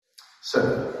So,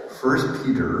 1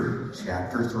 Peter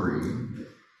chapter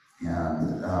 3,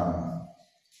 and a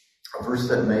verse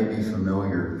that may be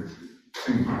familiar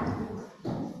to you.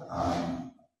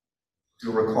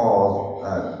 You'll recall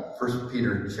 1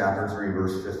 Peter chapter 3,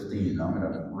 verse 15. I'm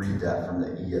going to read that from the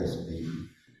ESV.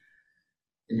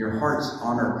 In your hearts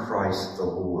honor Christ the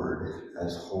Lord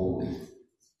as holy.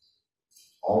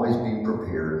 Always be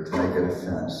prepared to make a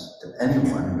defense to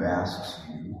anyone who asks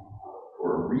you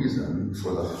for a reason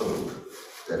for the hope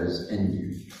that is in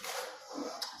you.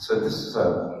 So this is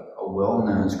a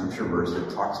well-known scripture verse that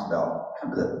talks about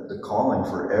kind of the calling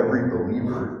for every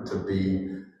believer to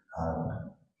be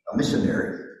a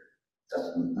missionary. That's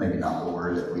maybe not the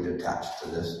word that we'd attach to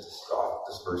this.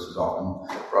 This verse is often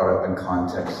brought up in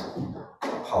context of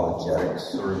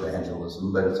apologetics or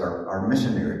evangelism, but it's our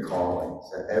missionary calling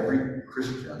that every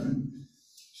Christian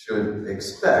should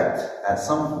expect at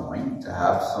some point to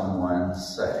have someone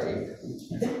say,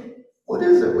 what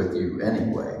is it with you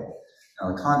anyway?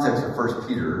 Now, the context of 1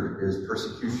 Peter is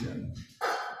persecution,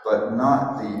 but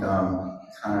not the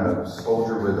kind of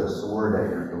soldier with a sword at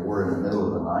your door in the middle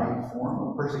of the night form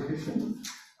of persecution.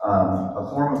 A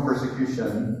form of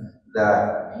persecution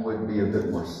that would be a bit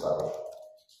more subtle.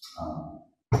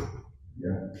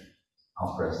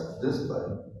 I'll press this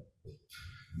button.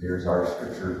 There's our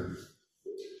scripture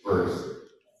verse.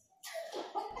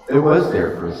 It was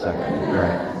there for a second.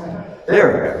 Right.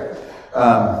 There we go.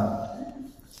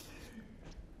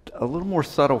 A little more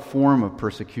subtle form of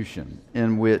persecution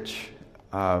in which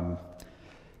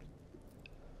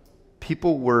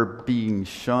people were being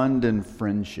shunned in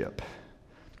friendship.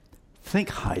 Think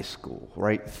high school,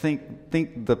 right? Think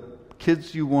the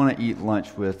kids you want to eat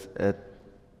lunch with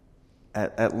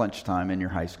at lunchtime in your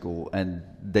high school, and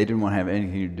they didn't want to have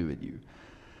anything to do with you.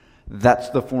 That's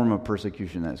the form of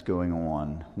persecution that's going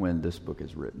on when this book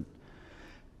is written.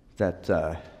 That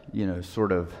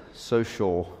sort of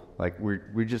social, like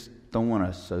we just don't want to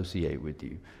associate with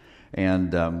you.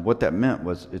 And what that meant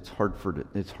was it's hard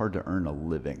to earn a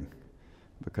living,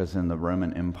 because in the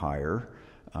Roman Empire,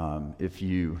 if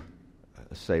you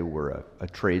say were a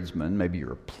tradesman, maybe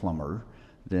you're a plumber,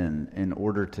 then in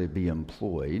order to be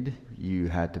employed, you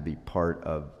had to be part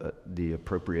of the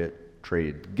appropriate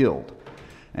trade guild.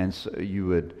 And so you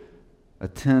would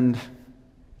attend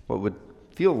what would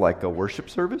feel like a worship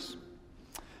service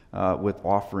with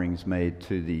offerings made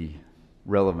to the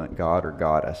relevant god or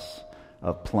goddess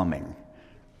of plumbing,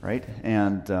 right?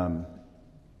 And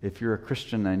if you're a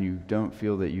Christian and you don't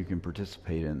feel that you can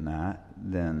participate in that,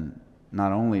 then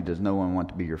not only does no one want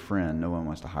to be your friend, no one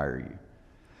wants to hire you.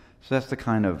 So that's the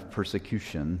kind of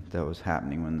persecution that was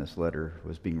happening when this letter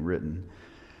was being written.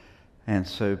 And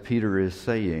so Peter is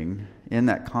saying, in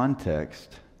that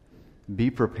context,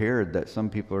 be prepared that some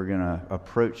people are going to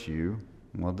approach you.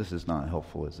 Well, this is not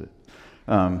helpful, is it?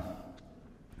 All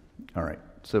right,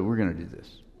 so we're going to do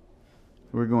this.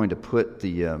 We're going to put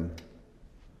the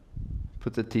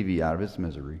TV out of its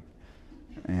misery,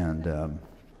 and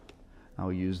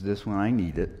I'll use this when I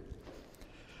need it.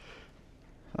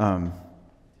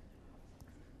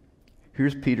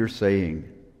 Here's Peter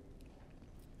saying,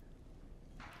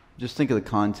 just think of the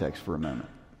context for a moment.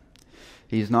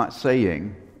 He's not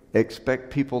saying, expect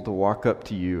people to walk up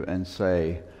to you and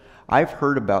say, I've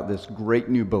heard about this great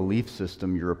new belief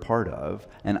system you're a part of,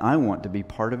 and I want to be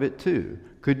part of it too.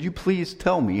 Could you please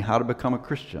tell me how to become a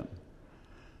Christian?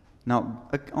 Now,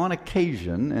 on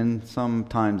occasion, and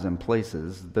sometimes in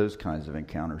places, those kinds of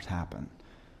encounters happen.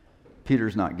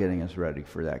 Peter's not getting us ready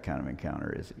for that kind of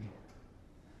encounter, is he?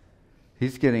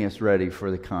 He's getting us ready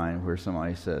for the kind where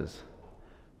somebody says,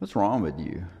 what's wrong with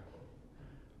you?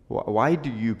 Why do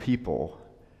you people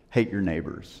hate your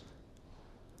neighbors?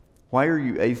 Why are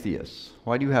you atheists?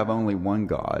 Why do you have only one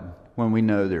God when we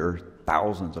know there are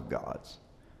thousands of gods?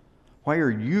 Why are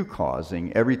you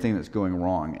causing everything that's going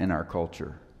wrong in our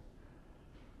culture?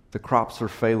 The crops are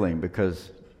failing because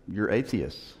you're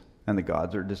atheists and the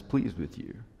gods are displeased with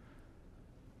you.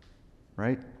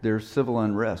 Right? There's civil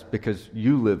unrest because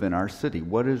you live in our city.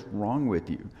 What is wrong with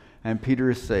you? And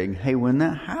Peter is saying, hey, when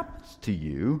that happens to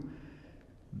you,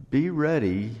 be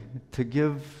ready to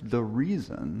give the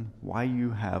reason why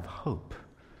you have hope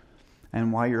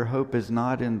and why your hope is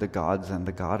not in the gods and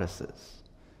the goddesses.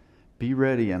 Be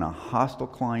ready in a hostile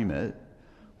climate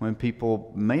when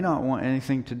people may not want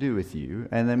anything to do with you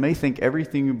and they may think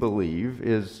everything you believe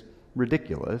is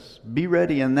ridiculous. Be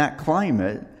ready in that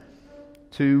climate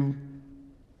to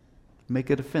make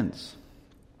a defense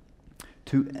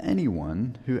to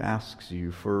anyone who asks you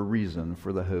for a reason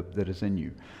for the hope that is in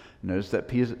you. Notice that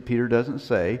Peter doesn't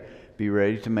say, be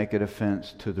ready to make a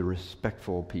defense to the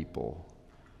respectful people.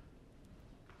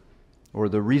 or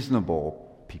the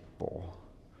reasonable people,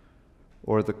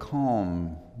 or the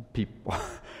calm people,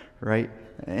 right?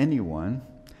 Anyone.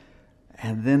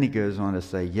 And then he goes on to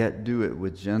say, yet do it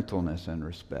with gentleness and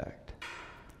respect.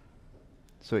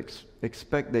 So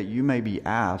expect that you may be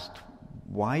asked,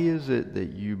 why is it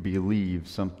that you believe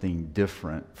something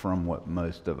different from what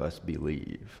most of us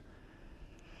believe?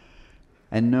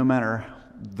 And no matter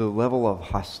the level of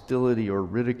hostility or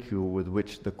ridicule with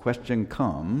which the question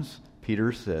comes,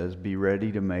 Peter says, be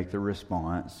ready to make the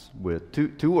response with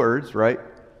two words, right?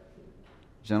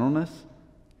 Gentleness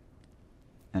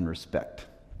and respect.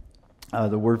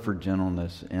 The word for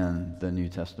gentleness in the New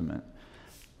Testament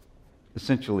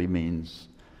essentially means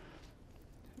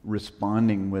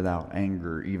responding without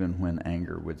anger, even when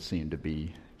anger would seem to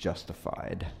be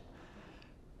justified.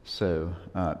 So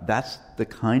that's the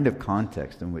kind of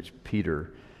context in which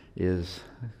Peter is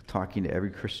talking to every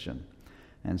Christian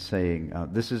and saying,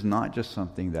 this is not just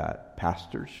something that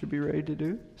pastors should be ready to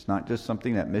do. It's not just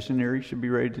something that missionaries should be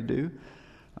ready to do.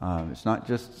 It's not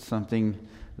just something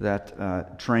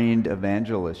that trained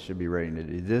evangelists should be ready to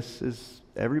do. This is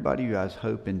everybody who has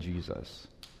hope in Jesus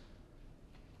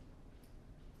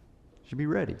should be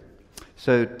ready.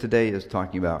 So today is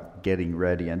talking about getting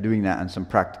ready and doing that in some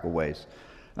practical ways.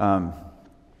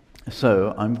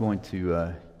 So I'm going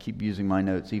to keep using my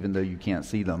notes even though you can't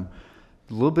see them.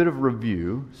 A little bit of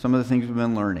review, some of the things we've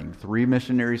been learning. 3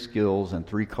 missionary skills and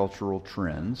 3 cultural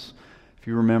trends. If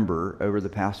you remember, over the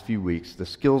past few weeks, the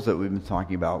skills that we've been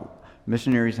talking about,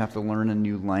 missionaries have to learn a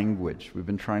new language. We've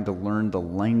been trying to learn the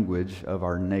language of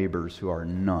our neighbors who are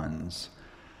nuns.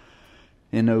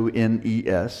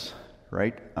 N-O-N-E-S,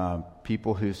 right?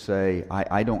 People who say,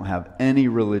 I don't have any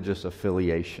religious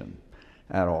affiliation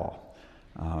at all.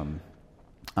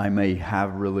 I may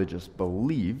have religious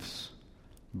beliefs,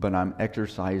 but I'm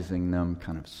exercising them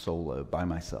kind of solo, by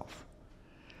myself.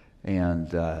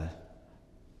 And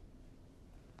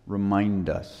remind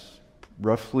us,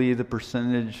 roughly the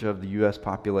percentage of the U.S.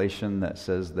 population that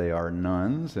says they are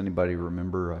nuns. Anybody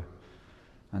remember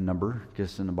a number?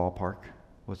 Just in the ballpark?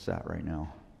 What's that right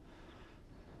now?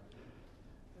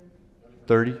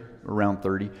 30? Around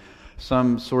 30.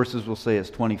 Some sources will say it's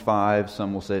 25.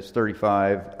 Some will say it's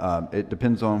 35. It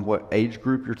depends on what age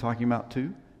group you're talking about,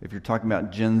 too. If you're talking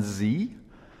about Gen Z,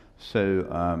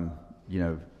 so,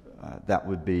 that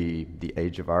would be the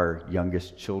age of our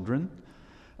youngest children.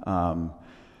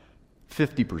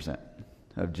 50%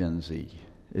 of Gen Z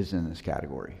is in this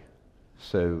category.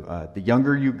 So the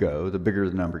younger you go, the bigger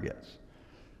the number gets,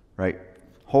 right?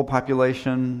 Whole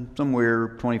population,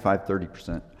 somewhere 25,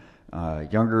 30%.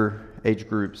 Younger age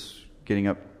groups getting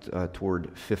up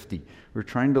toward 50. We're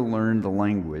trying to learn the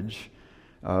language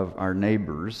of our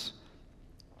neighbors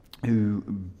who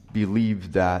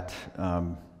believe that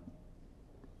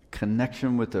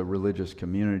connection with a religious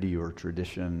community or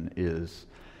tradition is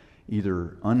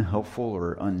either unhelpful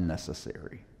or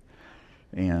unnecessary.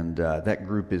 And that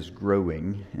group is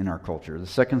growing in our culture. The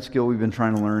second skill we've been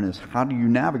trying to learn is how do you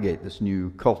navigate this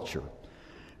new culture?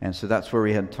 And so that's where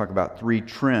we had to talk about 3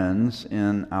 trends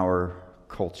in our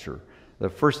culture. The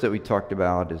first that we talked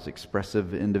about is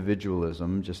expressive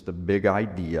individualism, just a big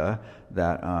idea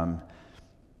that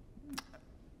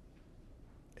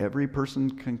every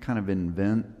person can kind of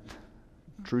invent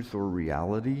truth or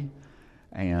reality,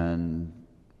 and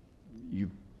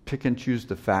you pick and choose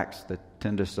the facts that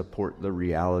tend to support the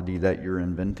reality that you're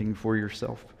inventing for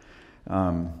yourself.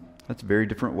 That's a very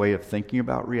different way of thinking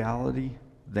about reality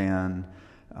than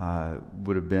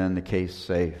would have been the case,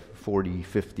 say, 40,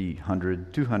 50,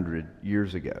 100, 200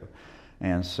 years ago.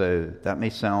 And so that may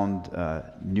sound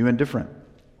new and different.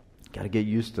 Got to get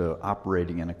used to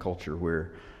operating in a culture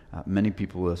where many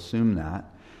people assume that,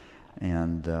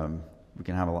 and we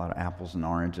can have a lot of apples and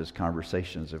oranges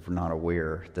conversations if we're not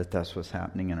aware that that's what's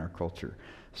happening in our culture.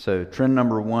 So trend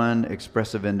number 1,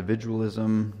 expressive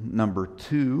individualism. Number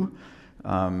 2,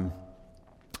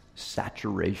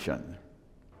 saturation.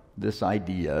 This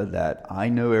idea that I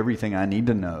know everything I need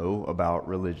to know about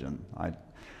religion.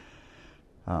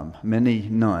 Many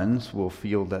nuns will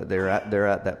feel that they're at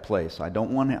that place. I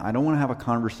don't want to have a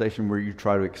conversation where you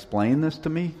try to explain this to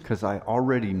me because I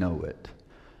already know it.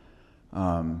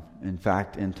 In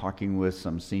fact, in talking with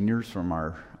some seniors from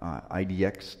our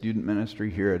IDX student ministry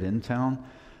here at InTown,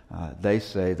 they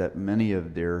say that many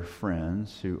of their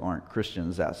friends who aren't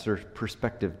Christians, that's their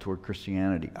perspective toward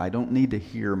Christianity. I don't need to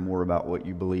hear more about what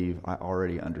you believe. I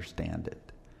already understand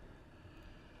it.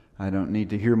 I don't need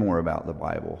to hear more about the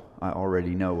Bible. I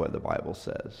already know what the Bible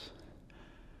says.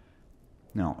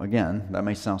 Now, again, that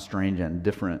may sound strange and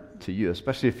different to you,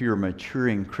 especially if you're a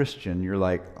maturing Christian. You're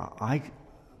like,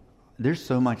 there's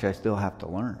so much I still have to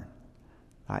learn.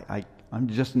 I'm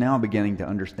just now beginning to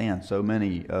understand so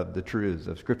many of the truths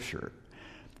of Scripture.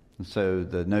 And so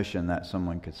the notion that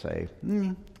someone could say,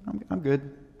 I'm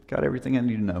good, got everything I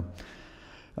need to know.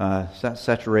 That's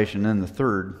saturation. And the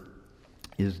third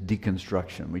is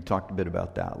deconstruction. We talked a bit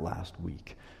about that last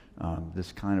week.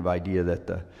 This kind of idea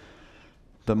that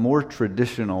the more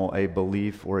traditional a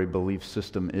belief or a belief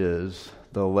system is,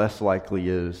 the less likely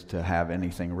is to have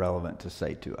anything relevant to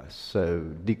say to us. So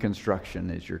deconstruction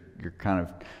is you're kind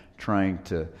of trying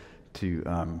to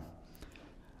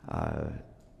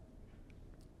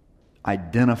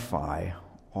identify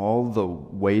all the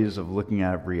ways of looking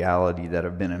at reality that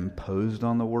have been imposed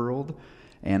on the world,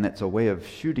 and it's a way of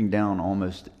shooting down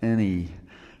almost any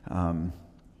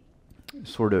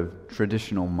sort of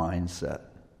traditional mindset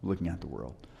looking at the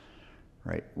world.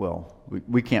 Right? Well,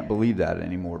 we can't believe that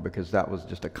anymore because that was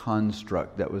just a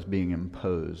construct that was being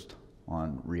imposed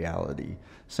on reality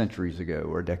centuries ago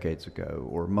or decades ago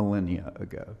or millennia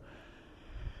ago.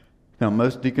 Now,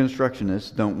 most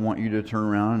deconstructionists don't want you to turn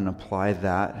around and apply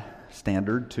that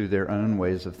standard to their own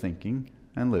ways of thinking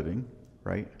and living,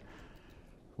 right?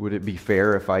 Would it be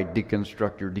fair if I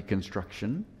deconstruct your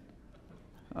deconstruction?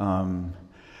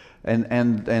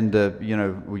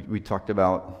 We talked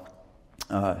about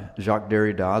Jacques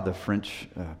Derrida, the French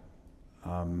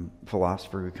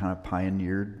philosopher who kind of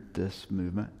pioneered this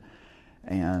movement.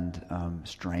 And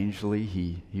strangely,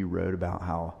 he wrote about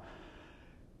how,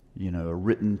 a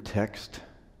written text,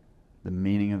 the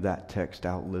meaning of that text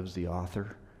outlives the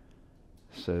author.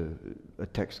 So a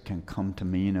text can come to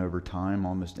mean over time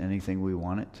almost anything we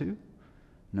want it to,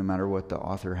 no matter what the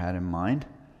author had in mind.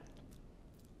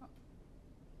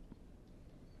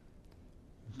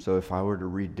 So if I were to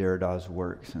read Derrida's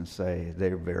works and say they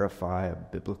verify a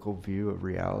biblical view of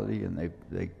reality and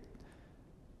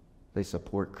they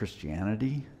support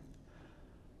Christianity,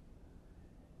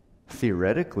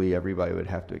 theoretically everybody would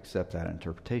have to accept that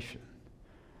interpretation,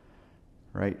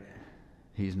 right?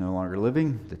 He's no longer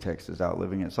living. The text is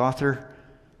outliving its author.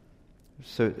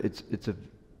 So it's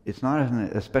not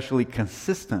an especially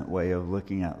consistent way of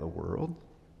looking at the world,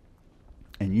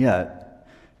 and yet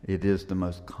it is the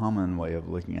most common way of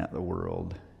looking at the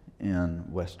world in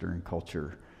Western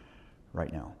culture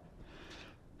right now.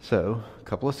 So, a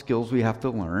couple of skills we have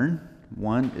to learn.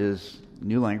 One is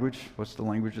new language. What's the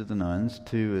language of the nuns?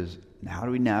 Two is how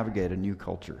do we navigate a new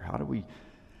culture? How do we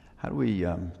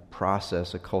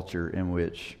process a culture in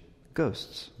which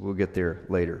ghosts? We'll get there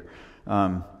later.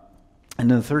 And then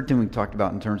the third thing we talked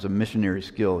about in terms of missionary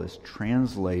skill is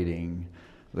translating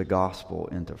the gospel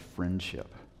into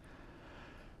friendship.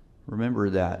 Remember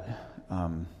that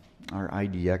our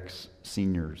IDX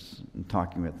seniors, in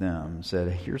talking with them,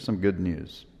 said, here's some good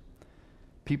news.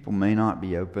 People may not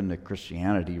be open to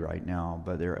Christianity right now,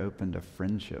 but they're open to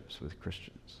friendships with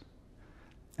Christians.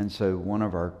 And so one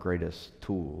of our greatest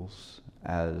tools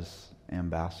as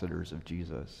ambassadors of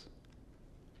Jesus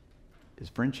is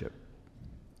friendship.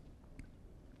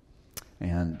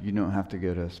 And you don't have to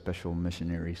go to a special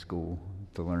missionary school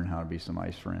to learn how to be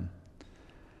somebody's friend.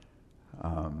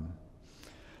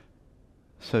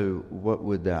 So what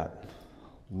would that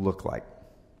look like?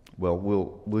 Well,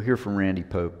 we'll hear from Randy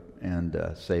Pope and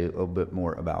say a little bit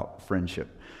more about friendship.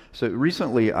 So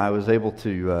recently I was able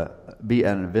to be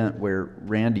at an event where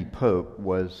Randy Pope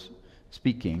was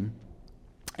speaking,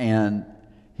 and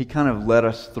he kind of led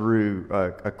us through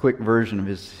a quick version of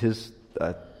his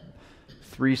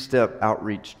 3-step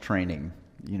outreach training.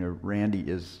 Randy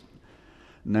is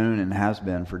known and has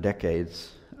been for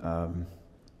decades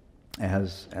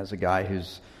as a guy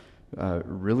who's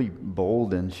really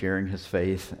bold in sharing his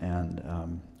faith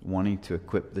and wanting to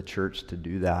equip the church to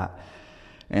do that.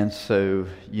 And so,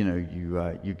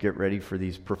 you get ready for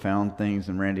these profound things,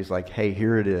 and Randy's like, hey,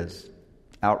 here it is.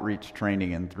 Outreach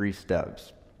training in 3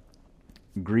 steps.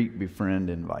 Greet, befriend,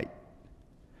 invite.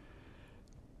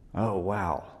 Oh,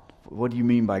 wow. What do you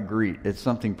mean by greet? It's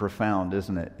something profound,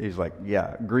 isn't it? He's like,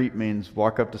 yeah, greet means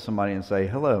walk up to somebody and say,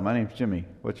 hello, my name's Jimmy.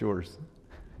 What's yours?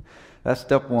 That's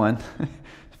step 1.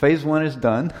 Phase 1 is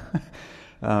done.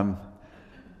 I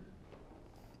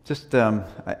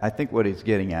think what he's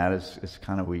getting at is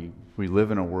kind of we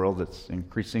live in a world that's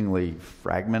increasingly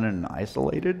fragmented and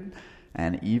isolated,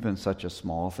 and even such a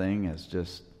small thing as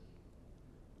just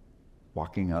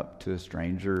walking up to a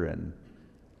stranger and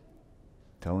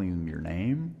telling them your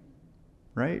name,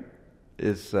 right,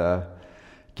 is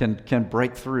can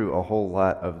break through a whole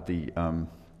lot of the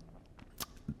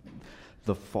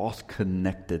false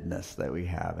connectedness that we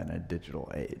have in a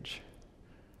digital age.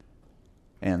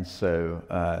 And so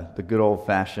the good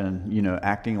old-fashioned,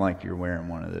 acting like you're wearing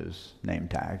one of those name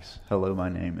tags. Hello, my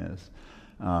name is.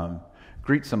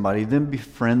 greet somebody, then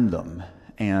befriend them.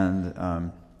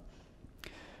 And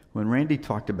when Randy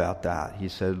talked about that, he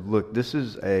said, look, this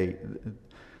is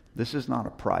not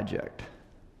a project.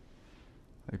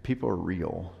 Like, people are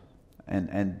real.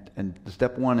 And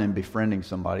step one in befriending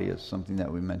somebody is something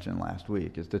that we mentioned last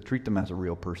week, is to treat them as a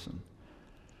real person.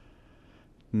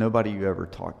 Nobody you ever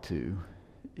talk to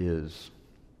is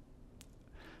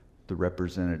the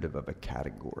representative of a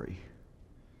category.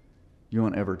 You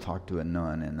won't ever talk to a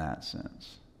nun in that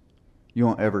sense. You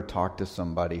won't ever talk to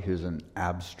somebody who's an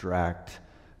abstract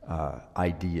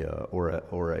idea or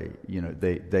a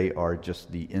they are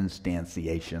just the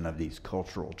instantiation of these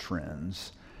cultural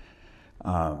trends.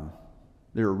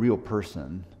 They're a real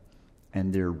person,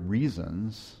 and their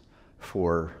reasons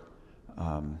for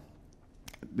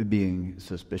being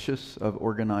suspicious of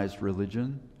organized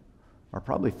religion are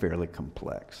probably fairly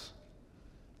complex.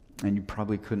 And you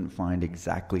probably couldn't find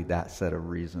exactly that set of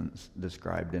reasons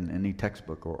described in any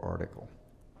textbook or article.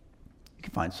 You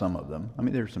can find some of them. I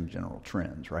mean, there's some general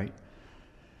trends, right?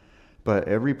 But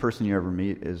every person you ever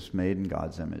meet is made in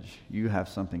God's image. You have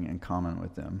something in common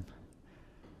with them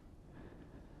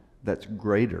that's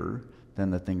greater than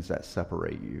the things that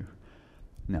separate you.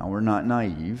 Now, we're not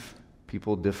naive.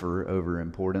 People differ over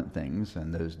important things,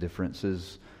 and those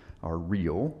differences are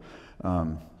real.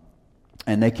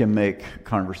 And they can make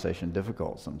conversation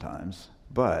difficult sometimes.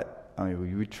 But, I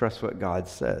mean, we trust what God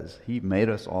says. He made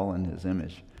us all in His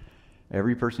image.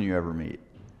 Every person you ever meet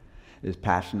is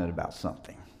passionate about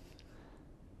something,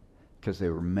 because they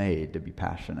were made to be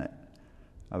passionate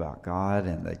about God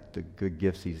and the good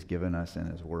gifts He's given us in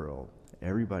His world.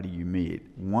 Everybody you meet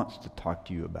wants to talk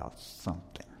to you about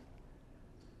something.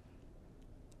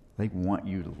 They want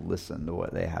you to listen to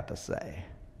what they have to say.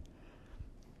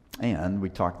 And we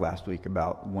talked last week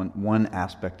about one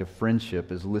aspect of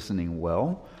friendship is listening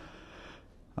well.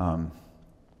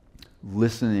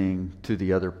 Listening to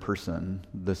the other person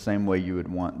the same way you would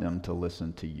want them to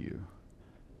listen to you.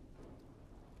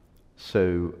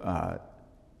 So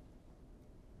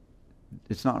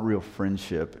it's not real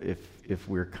friendship if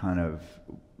we're kind of,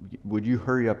 would you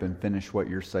hurry up and finish what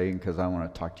you're saying because I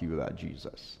want to talk to you about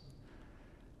Jesus?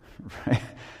 Right?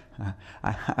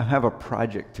 I have a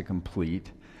project to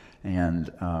complete,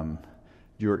 and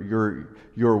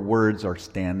your words are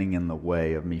standing in the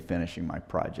way of me finishing my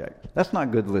project. That's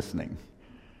not good listening,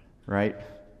 right?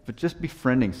 But just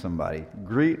befriending somebody.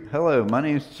 Hello, my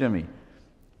name's Jimmy.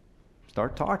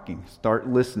 Start talking. Start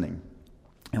listening.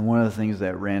 And one of the things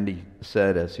that Randy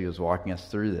said as he was walking us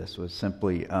through this was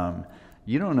simply,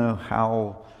 you don't know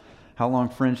how long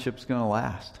friendship's going to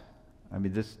last. I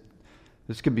mean, this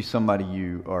could be somebody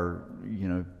you are,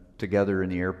 together in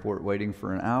the airport waiting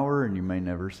for an hour and you may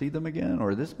never see them again,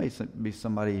 or this may be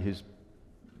somebody who's,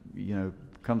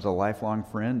 becomes a lifelong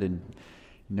friend and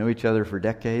you know each other for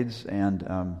decades,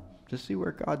 and just see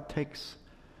where God takes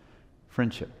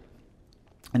friendship.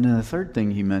 And then the third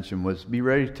thing he mentioned was be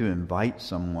ready to invite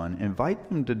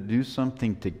them to do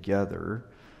something together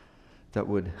that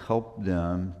would help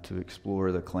them to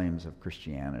explore the claims of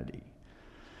Christianity.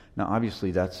 Now,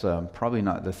 obviously, that's probably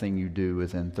not the thing you do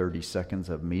within 30 seconds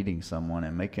of meeting someone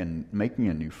and making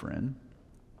a new friend.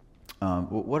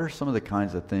 What are some of the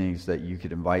kinds of things that you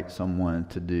could invite someone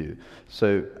to do?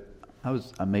 So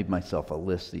I made myself a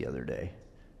list the other day.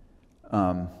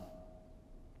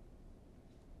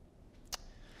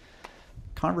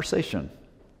 Conversation.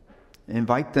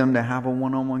 Invite them to have a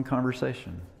one-on-one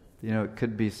conversation. It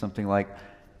could be something like,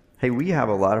 hey, we have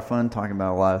a lot of fun talking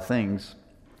about a lot of things.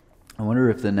 I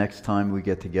wonder if the next time we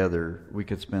get together, we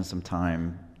could spend some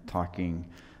time talking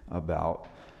about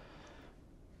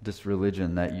this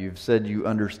religion that you've said you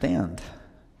understand.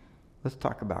 Let's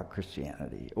talk about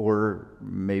Christianity. Or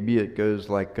maybe it goes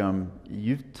like,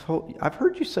 I've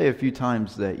heard you say a few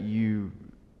times that you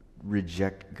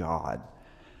reject God.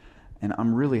 And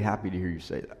I'm really happy to hear you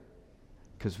say that.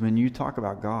 Because when you talk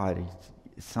about God,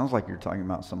 it sounds like you're talking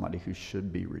about somebody who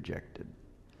should be rejected.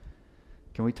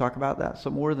 Can we talk about that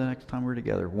some more the next time we're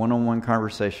together? One-on-one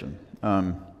conversation.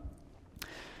 Don't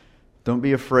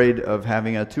be afraid of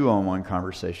having a two-on-one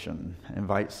conversation.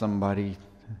 Invite somebody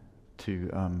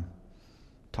to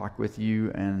talk with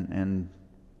you and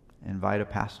invite a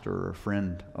pastor or a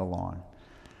friend along.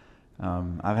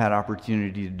 I've had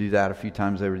opportunity to do that a few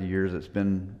times over the years. It's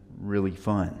been really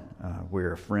fun,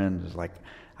 where a friend is like,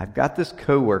 I've got this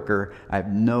coworker, I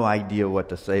have no idea what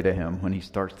to say to him when he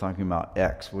starts talking about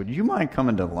X. Would you mind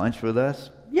coming to lunch with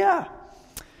us? Yeah.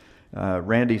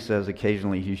 Randy says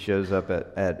occasionally he shows up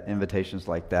at invitations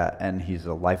like that, and he's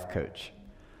a life coach.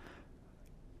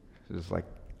 It's like,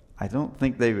 I don't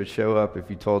think they would show up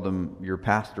if you told them your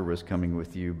pastor was coming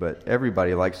with you, but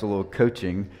everybody likes a little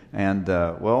coaching. And,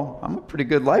 well, I'm a pretty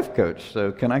good life coach,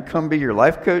 so can I come be your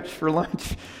life coach for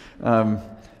lunch?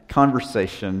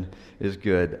 Conversation is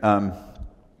good.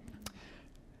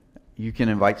 You can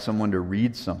invite someone to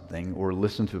read something or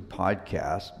listen to a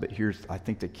podcast, but I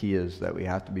think the key is that we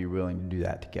have to be willing to do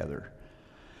that together.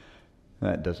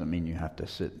 That doesn't mean you have to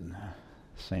sit in the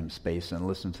same space and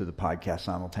listen to the podcast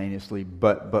simultaneously,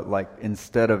 but like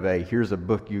instead of here's a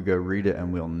book, you go read it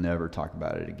and we'll never talk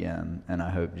about it again. And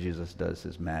I hope Jesus does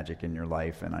his magic in your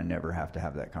life and I never have to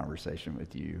have that conversation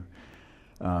with you.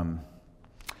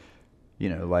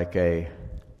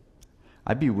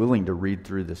 I'd be willing to read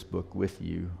through this book with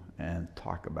you and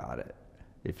talk about it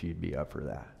if you'd be up for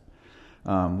that.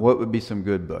 What would be some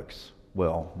good books?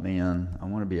 Well, man, I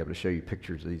want to be able to show you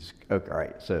pictures of these. Okay, all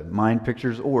right, so mind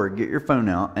pictures, or get your phone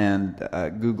out and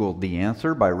Google The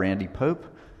Answer by Randy Pope.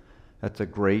 That's a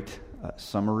great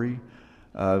summary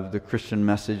of the Christian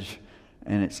message,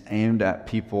 and it's aimed at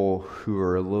people who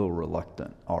are a little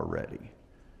reluctant already,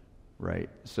 right?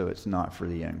 So it's not for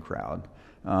the in crowd.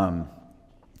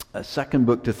 A second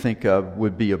book to think of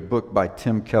would be a book by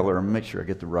Tim Keller. I'm going to make sure I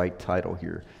get the right title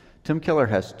here. Tim Keller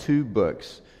has 2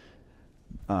 books.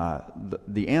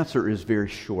 The answer is very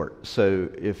short. So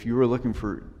if you were looking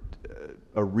for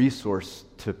a resource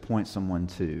to point someone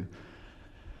to,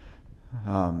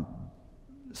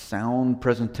 sound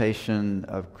presentation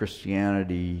of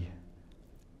Christianity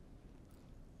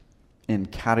in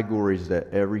categories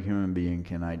that every human being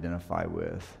can identify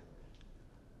with,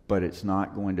 but it's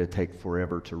not going to take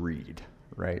forever to read,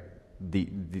 right?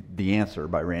 The Answer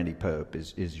by Randy Pope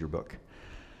is your book.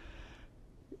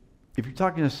 If you're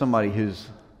talking to somebody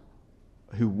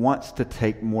who wants to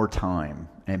take more time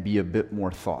and be a bit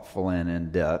more thoughtful and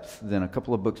in depth, then a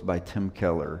couple of books by Tim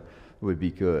Keller would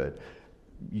be good.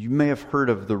 You may have heard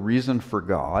of The Reason for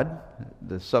God.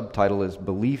 The subtitle is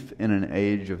Belief in an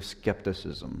Age of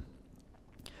Skepticism.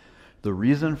 The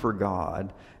Reason for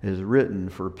God is written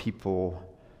for people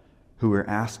who are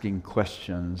asking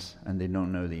questions and they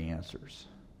don't know the answers.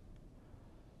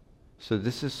 So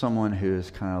this is someone who is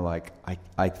kind of like,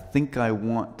 I think I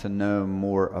want to know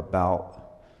more about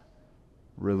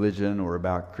religion or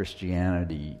about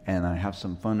Christianity, and I have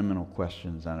some fundamental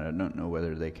questions and I don't know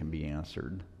whether they can be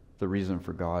answered. The Reason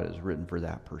for God is written for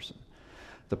that person.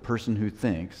 The person who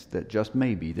thinks that just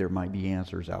maybe there might be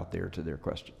answers out there to their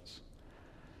questions.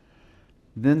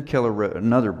 Then Keller wrote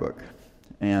another book,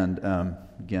 and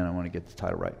again, I want to get the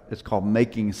title right. It's called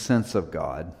Making Sense of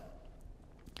God,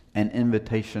 an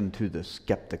Invitation to the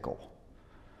Skeptical.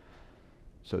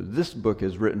 So this book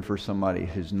is written for somebody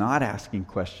who's not asking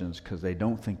questions because they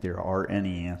don't think there are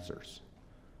any answers.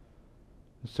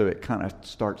 So it kind of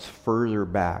starts further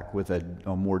back with a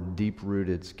more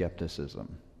deep-rooted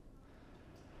skepticism.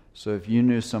 So if you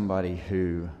knew somebody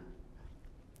who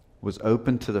was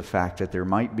open to the fact that there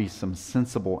might be some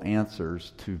sensible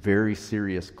answers to very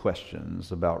serious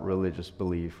questions about religious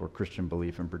belief or Christian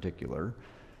belief in particular,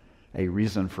 A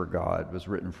Reason for God was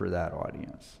written for that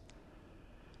audience.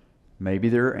 Maybe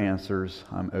there are answers.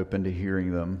 I'm open to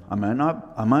hearing them. I might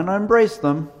not embrace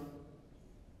them,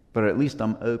 but at least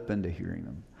I'm open to hearing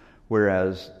them.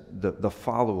 Whereas the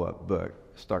follow-up book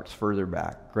starts further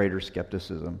back, Greater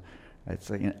Skepticism. It's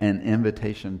an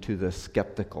invitation to the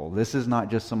skeptical. This is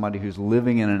not just somebody who's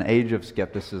living in an age of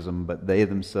skepticism, but they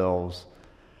themselves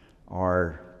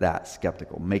are that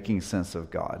skeptical, making sense of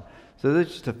God. So there's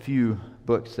just a few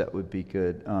books that would be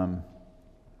good.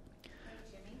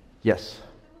 Yes.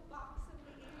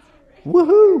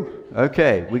 Woohoo!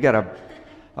 Okay, we got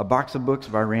a box of books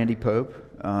by Randy Pope.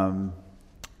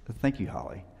 Thank you,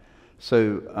 Holly.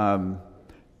 So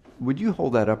would you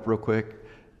hold that up real quick?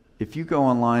 If you go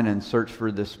online and search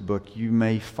for this book, you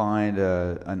may find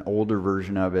an older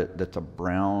version of it that's a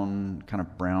brown, kind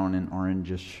of brown and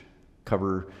orangish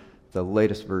cover. The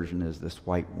latest version is this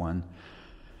white one.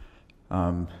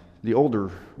 The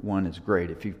older one is great.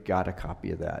 If you've got a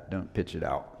copy of that, don't pitch it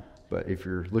out. But if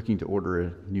you're looking to order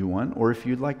a new one, or if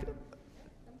you'd like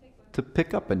to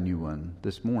pick up a new one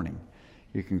this morning,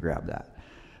 you can grab that.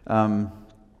 I've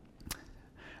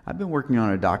been working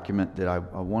on a document that I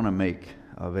want to make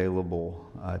available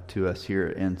to us here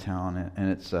in town, and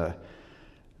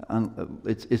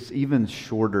it's even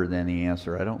shorter than the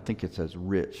answer. I don't think it's as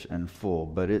rich and full,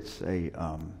 but it's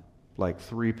like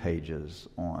 3 pages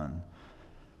on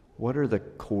what are the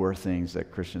core things that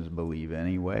Christians believe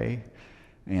anyway.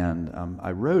 And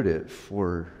I wrote it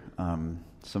for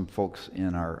some folks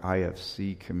in our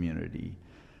IFC community.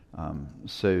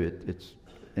 So it's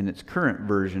in its current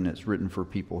version, it's written for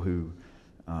people who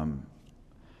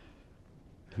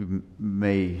who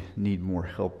may need more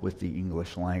help with the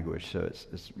English language. So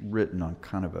it's written on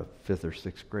kind of a 5th or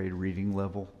 6th grade reading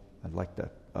level. I'd like to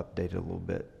update it a little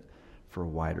bit for a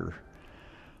wider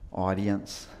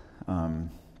audience.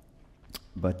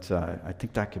 But I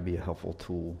think that could be a helpful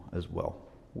tool as well.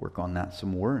 Work on that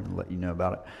some more and let you know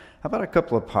about it. How about a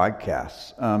couple of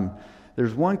podcasts?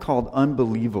 There's one called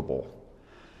Unbelievable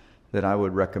that I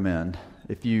would recommend.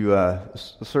 If you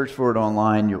search for it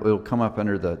online, it'll come up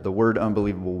under the word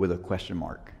unbelievable with a question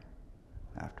mark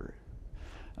after it.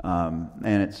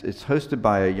 And it's hosted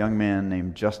by a young man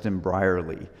named Justin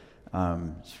Brierley.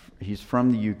 He's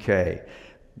from the UK.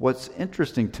 What's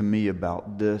interesting to me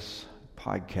about this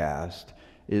podcast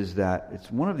is that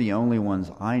it's one of the only ones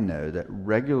I know that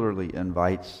regularly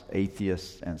invites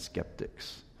atheists and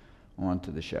skeptics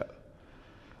onto the show.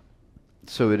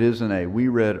 So it isn't we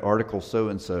read article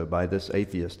so-and-so by this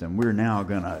atheist, and we're now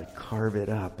going to carve it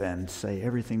up and say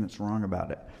everything that's wrong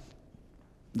about it.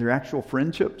 There are actual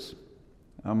friendships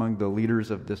among the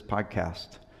leaders of this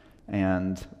podcast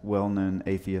and well-known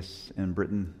atheists in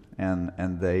Britain,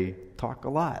 and they talk a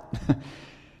lot.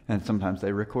 And sometimes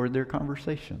they record their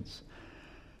conversations.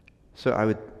 So I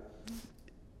would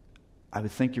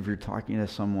think if you're talking to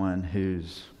someone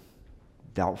who's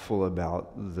doubtful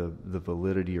about the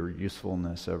validity or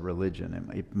usefulness of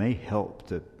religion, it may help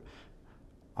to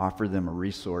offer them a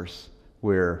resource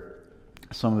where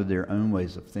some of their own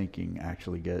ways of thinking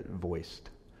actually get voiced.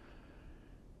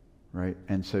 Right?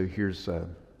 And so here's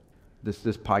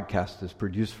this podcast is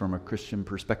produced from a Christian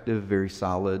perspective, very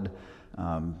solid.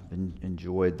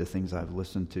 Enjoyed the things I've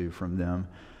listened to from them.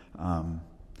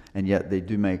 And yet they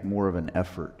do make more of an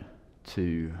effort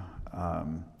to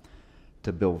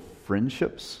build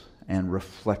friendships and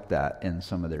reflect that in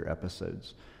some of their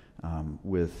episodes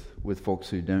with folks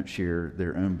who don't share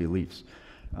their own beliefs.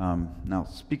 Now,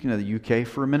 speaking of the UK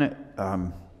for a minute,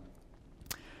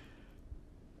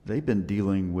 they've been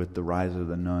dealing with the rise of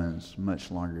the nuns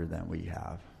much longer than we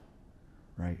have,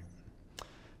 right?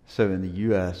 So in the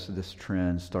U.S., this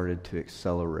trend started to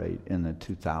accelerate in the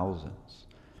 2000s.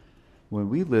 When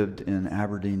we lived in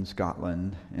Aberdeen,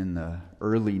 Scotland in the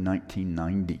early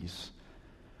 1990s,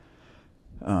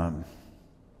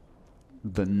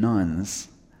 the nuns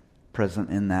present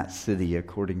in that city,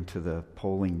 according to the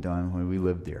polling done when we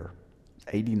lived there,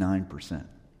 89%.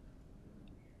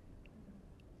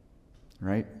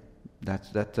 Right?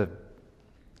 That's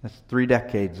 3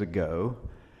 decades ago.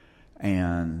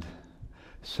 And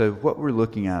so what we're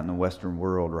looking at in the Western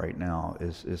world right now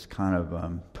is kind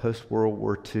of post-World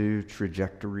War II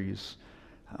trajectories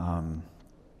and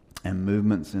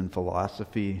movements in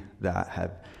philosophy that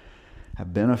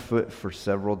have been afoot for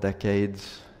several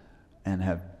decades and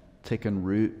have taken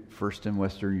root first in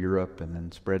Western Europe and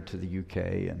then spread to the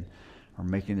UK and are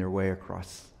making their way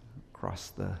across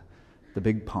the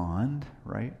big pond,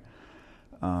 right?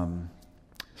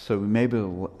 So we may be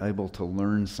able to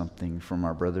learn something from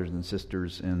our brothers and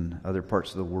sisters in other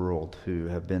parts of the world who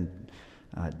have been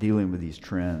dealing with these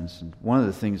trends. And one of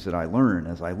the things that I learn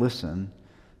as I listen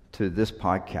to this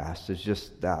podcast is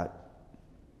just that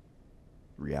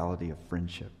reality of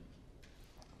friendship.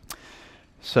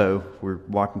 So we're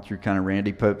walking through kind of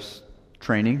Randy Pope's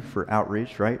training for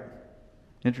outreach, right?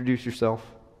 Introduce yourself,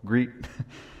 greet,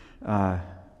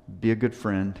 be a good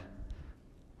friend,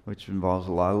 which involves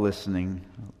a lot of listening,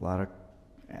 a lot of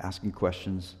asking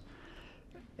questions,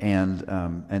 and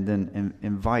then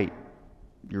invite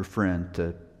your friend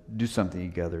to do something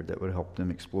together that would help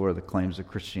them explore the claims of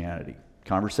Christianity.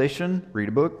 Conversation, read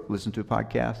a book, listen to a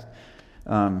podcast.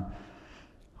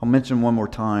 I'll mention one more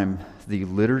time the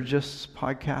Liturgists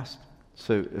podcast.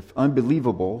 So if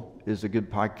Unbelievable is a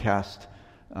good podcast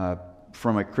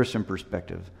from a Christian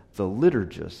perspective, the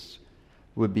Liturgists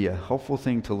would be a helpful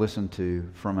thing to listen to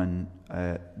from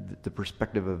the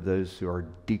perspective of those who are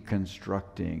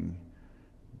deconstructing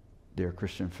their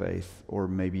Christian faith or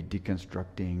maybe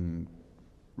deconstructing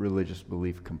religious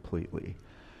belief completely.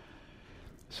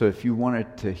 So if you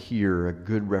wanted to hear a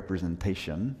good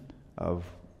representation of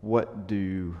what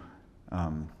do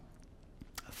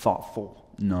thoughtful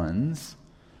nuns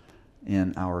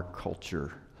in our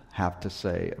culture have to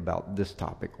say about this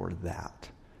topic or that,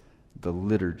 the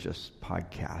Liturgist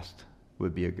podcast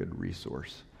would be a good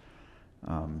resource.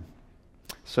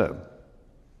 So,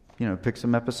 pick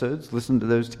some episodes, listen to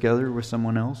those together with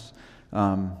someone else.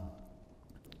 You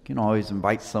can always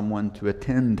invite someone to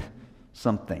attend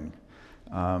something.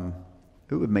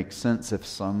 It would make sense if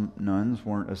some nuns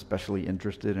weren't especially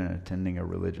interested in attending a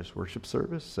religious worship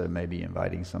service, so maybe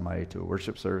inviting somebody to a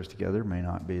worship service together may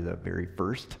not be the very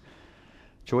first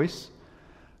choice.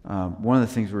 One of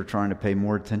the things we're trying to pay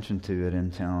more attention to at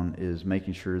In Town is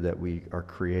making sure that we are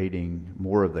creating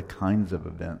more of the kinds of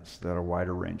events that a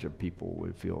wider range of people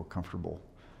would feel comfortable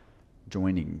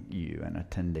joining you and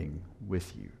attending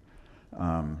with you.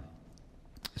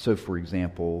 So, for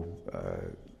example,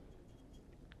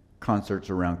 concerts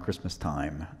around Christmas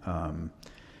time. So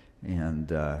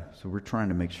we're trying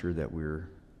to make sure that we're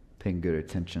paying good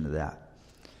attention to that.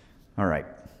 All right.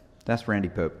 That's Randy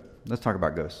Pope. Let's talk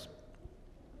about ghosts.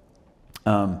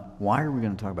 Why are we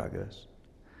going to talk about ghosts?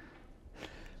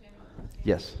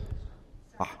 Yes.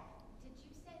 Sorry. Did you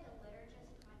say the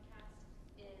Liturgist podcast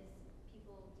is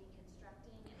people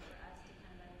deconstructing and for us to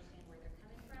kind of understand where they're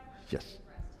coming from? Or Yes.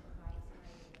 for us to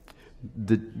invite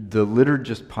somebody? The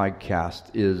Liturgist podcast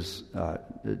is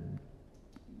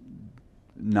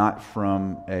not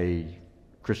from a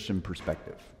Christian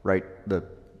perspective, right?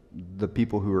 The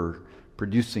people who are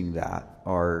producing that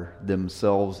are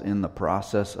themselves in the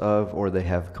process of, or they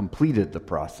have completed the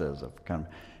process of kind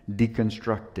of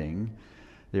deconstructing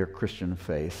their Christian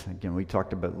faith. Again, we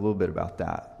talked a little bit about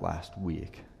that last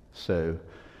week. So,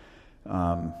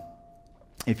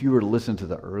 if you were to listen to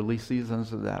the early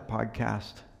seasons of that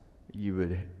podcast,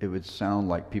 it would sound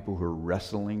like people who are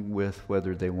wrestling with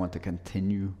whether they want to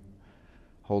continue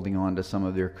holding on to some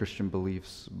of their Christian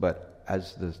beliefs. But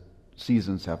as the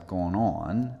seasons have gone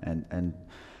on, and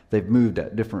they've moved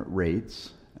at different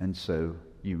rates, and so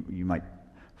you might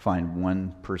find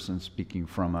one person speaking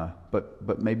from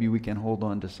but maybe we can hold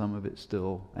on to some of it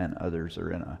still, and others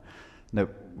are in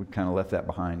nope, we kind of left that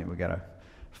behind and we got to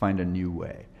find a new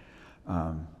way.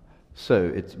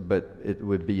 But it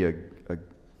would be a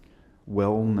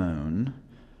well-known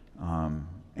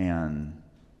and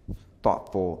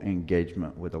thoughtful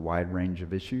engagement with a wide range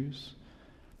of issues,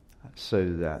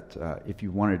 so that if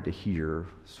you wanted to hear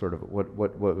sort of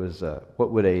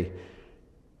what would a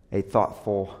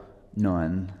thoughtful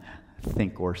nun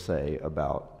think or say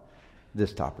about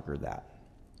this topic or that,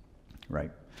 right?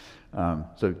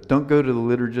 So don't go to the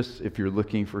Liturgist if you're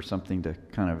looking for something to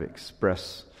kind of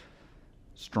express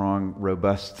strong,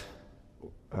 robust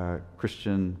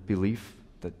Christian belief.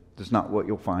 That's not what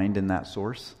you'll find in that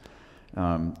source.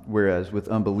 Whereas with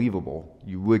Unbelievable,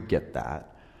 you would get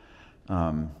that.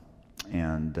 And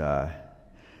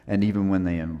even when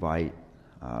they invite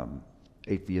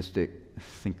atheistic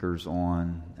thinkers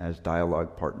on as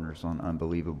dialogue partners on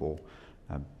Unbelievable,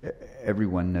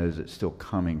 everyone knows it's still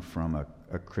coming from a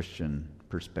Christian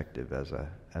perspective as a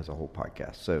whole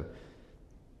podcast. So,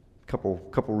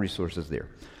 couple resources there.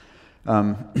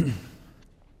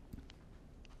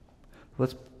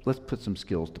 Let's put some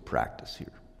skills to practice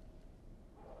here.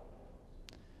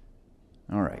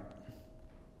 All right.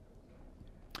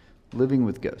 Living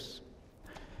with ghosts.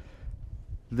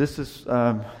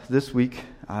 This week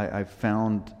I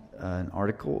found an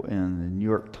article in the New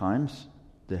York Times.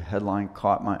 The headline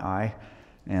caught my eye,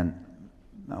 and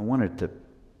I wanted to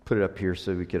put it up here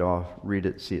so we could all read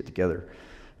it, see it together.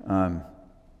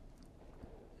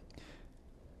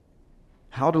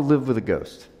 How to live with a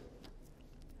ghost.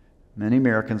 Many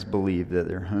Americans believe that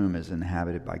their home is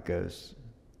inhabited by ghosts.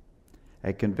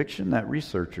 A conviction that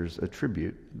researchers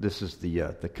attribute, this is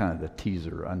the kind of the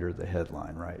teaser under the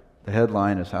headline, right? The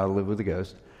headline is How to Live with a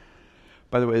Ghost.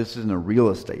 By the way, this is in the real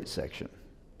estate section.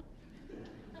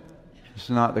 It's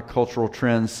not the cultural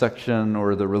trends section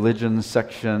or the religion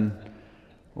section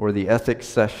or the ethics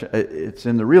section. It's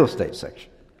in the real estate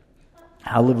section.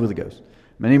 How to Live with a Ghost.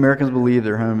 Many Americans believe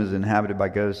their home is inhabited by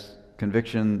ghosts.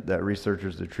 Conviction that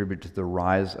researchers attribute to the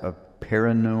rise of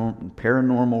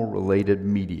paranormal-related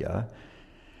media,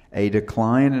 a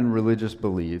decline in religious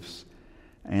beliefs,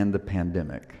 and the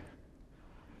pandemic.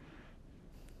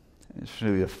 It's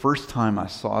really the first time I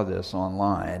saw this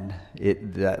online,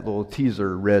 that little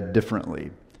teaser read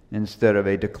differently. Instead of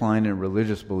a decline in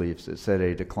religious beliefs, it said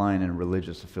a decline in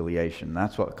religious affiliation.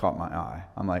 That's what caught my eye.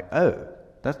 I'm like, oh,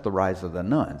 that's the rise of the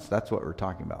nuns. That's what we're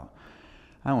talking about.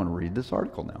 I want to read this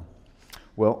article now.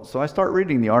 Well, so I start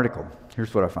reading the article.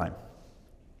 Here's what I find.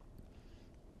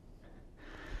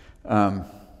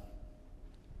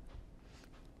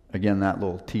 Again, that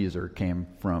little teaser came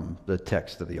from the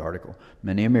text of the article.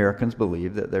 Many Americans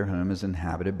believe that their home is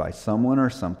inhabited by someone or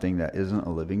something that isn't a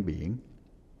living being.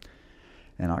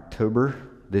 In October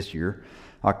this year,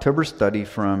 October study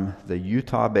from the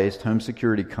Utah-based home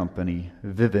security company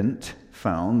Vivint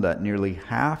found that nearly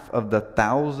half of the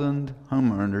 1,000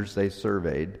 homeowners they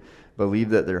surveyed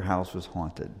believed that their house was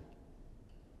haunted.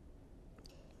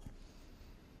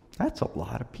 That's a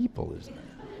lot of people, isn't it?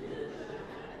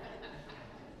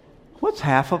 What's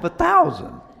half of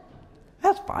 1,000?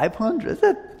 That's 500.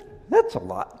 That's a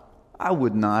lot. I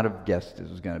would not have guessed it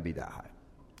was going to be that high.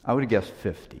 I would have guessed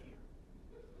 50.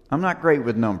 I'm not great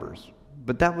with numbers,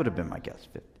 but that would have been my guess,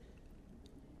 50.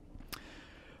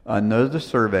 Another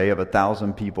survey of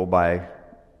 1,000 people by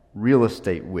Real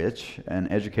Estate Witch,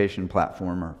 an education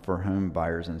platform for home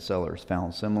buyers and sellers,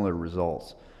 found similar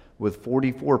results, with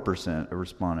 44% of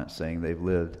respondents saying they've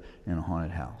lived in a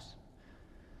haunted house.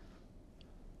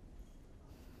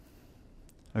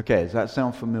 Okay, does that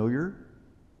sound familiar?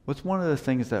 What's one of the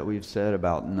things that we've said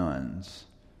about nuns?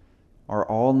 Are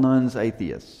all nuns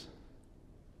atheists?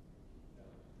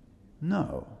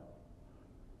 No.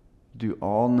 Do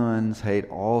all nuns hate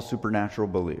all supernatural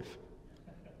belief?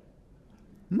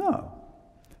 No.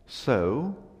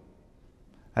 So,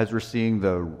 as we're seeing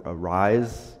the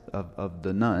rise of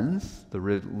the nuns, the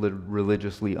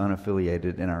religiously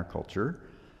unaffiliated in our culture,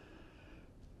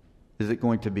 is it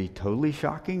going to be totally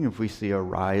shocking if we see a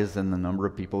rise in the number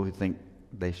of people who think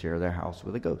they share their house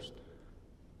with a ghost?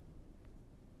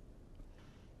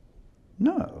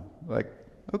 No. Like,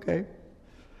 okay.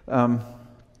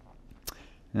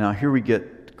 Now, here we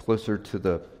get closer to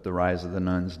the rise of the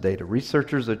nuns data.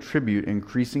 Researchers attribute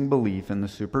increasing belief in the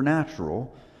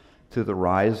supernatural to the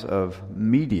rise of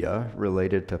media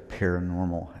related to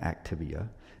paranormal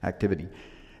activity,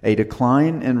 a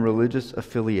decline in religious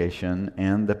affiliation,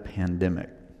 and the pandemic.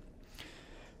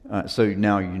 So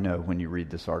now you know when you read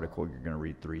this article, you're going to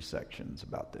read 3 sections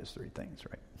about those 3 things,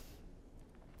 right?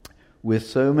 With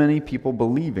so many people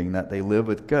believing that they live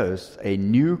with ghosts, a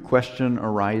new question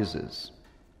arises.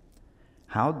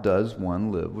 How does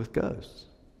one live with ghosts?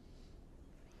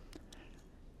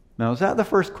 Now, is that the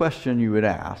first question you would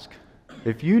ask?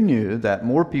 If you knew that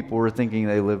more people were thinking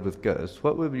they lived with ghosts,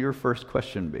 what would your first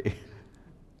question be?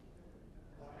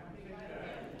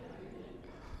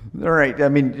 All right, I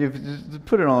mean, to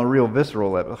put it on a real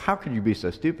visceral level, how could you be so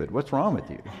stupid? What's wrong with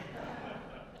you?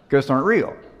 Ghosts aren't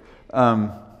real.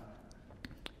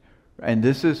 And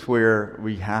this is where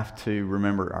we have to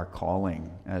remember our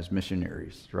calling as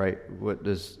missionaries, right? What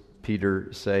does Peter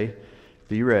say?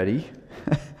 Be ready.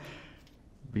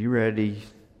 Be ready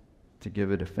to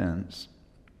give a defense.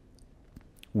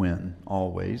 When?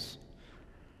 Always.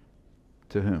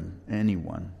 To whom?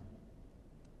 Anyone.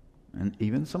 And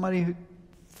even somebody who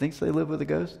thinks they live with a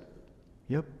ghost?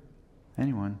 Yep.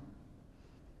 Anyone.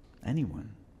 Anyone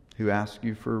who asks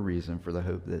you for a reason for the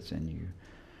hope that's in you.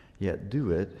 Yet do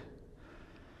it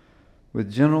with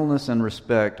gentleness and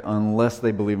respect, unless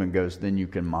they believe in ghosts, then you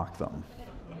can mock them.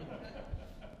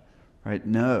 Right?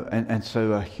 No. And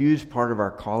so a huge part of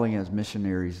our calling as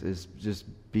missionaries is just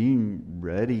being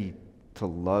ready to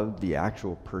love the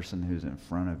actual person who's in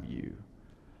front of you.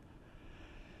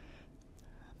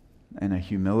 And a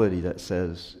humility that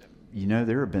says, you know,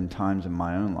 there have been times in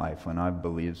my own life when I've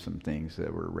believed some things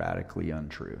that were radically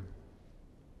untrue.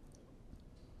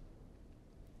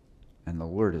 And the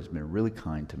Lord has been really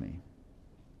kind to me.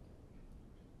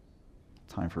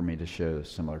 Time for me to show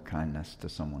similar kindness to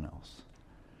someone else.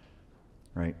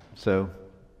 Right? So,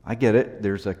 I get it.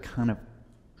 There's a kind of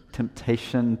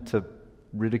temptation to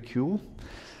ridicule.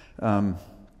 And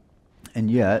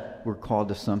yet, we're called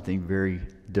to something very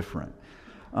different.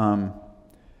 Now,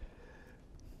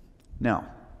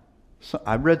 so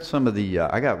I read some of the...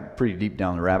 I got pretty deep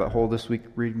down the rabbit hole this week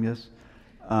reading this.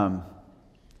 So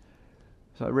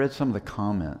I read some of the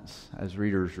comments as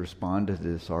readers responded to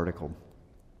this article.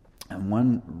 And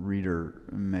one reader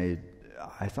made,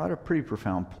 I thought, a pretty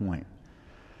profound point.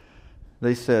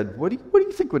 They said, what do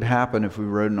you think would happen if we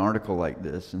wrote an article like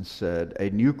this and said, a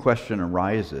new question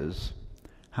arises,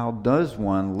 how does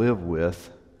one live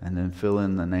with, and then fill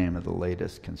in the name of the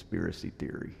latest conspiracy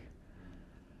theory?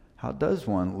 How does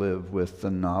one live with the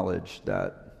knowledge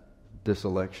that this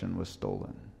election was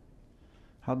stolen?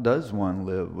 How does one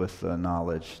live with the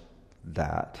knowledge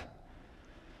that,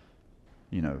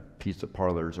 you know, pizza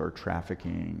parlors are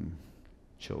trafficking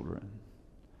children?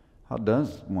 How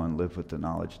does one live with the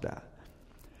knowledge that?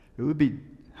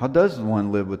 How does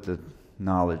one live with the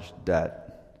knowledge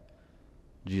that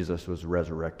Jesus was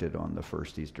resurrected on the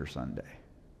first Easter Sunday?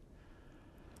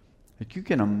 Like, you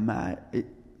can imagine,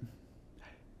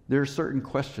 there are certain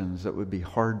questions that would be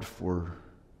hard for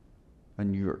a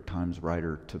New York Times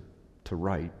writer to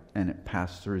write, and it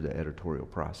passed through the editorial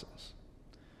process.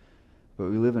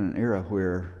 But we live in an era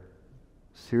where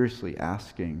seriously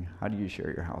asking, how do you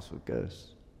share your house with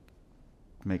ghosts,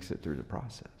 makes it through the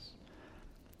process.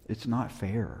 It's not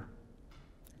fair.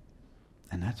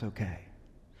 And that's okay.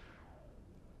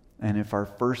 And if our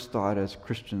first thought as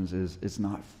Christians is, it's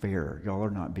not fair, y'all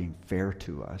are not being fair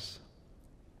to us,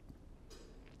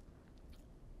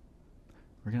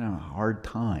 we're going to have a hard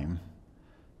time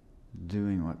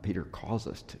doing what Peter calls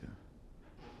us to.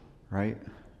 Right?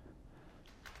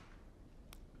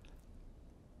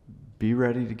 Be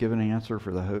ready to give an answer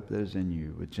for the hope that is in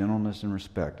you with gentleness and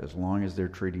respect, as long as they're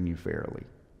treating you fairly.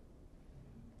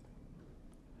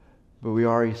 But we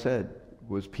already said,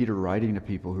 was Peter writing to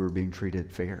people who were being treated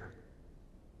fair?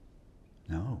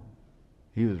 No.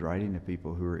 He was writing to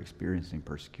people who were experiencing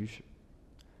persecution.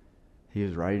 He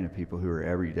was writing to people who are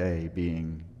every day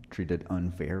being treated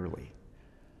unfairly.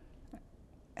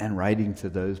 And writing to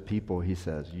those people, he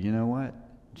says, you know what?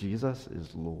 Jesus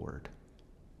is Lord.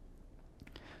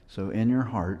 So in your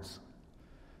hearts,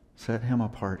 set him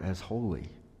apart as holy.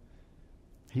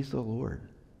 He's the Lord.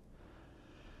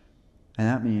 And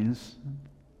that means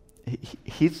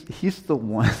he's the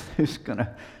one who's going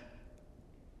to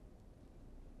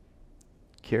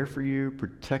care for you,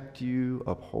 protect you,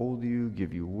 uphold you,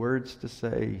 give you words to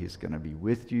say. He's going to be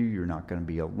with you. You're not going to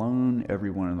be alone.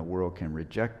 Everyone in the world can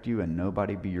reject you and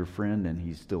nobody be your friend, and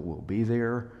he still will be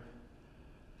there.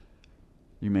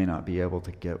 You may not be able to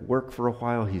get work for a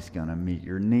while. He's going to meet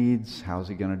your needs. How's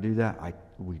he going to do that?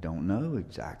 We don't know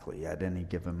exactly at any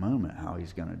given moment how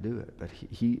he's going to do it. But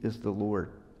he is the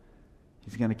Lord.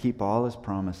 He's going to keep all his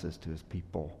promises to his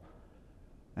people.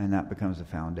 And that becomes a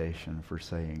foundation for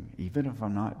saying, even if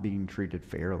I'm not being treated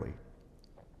fairly,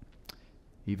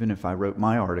 even if I wrote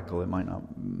my article, it might not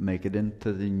make it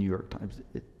into the New York Times.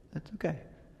 That's okay.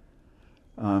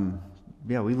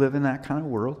 We live in that kind of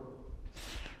world.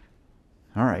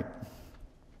 All right.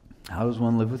 How does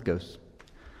one live with ghosts?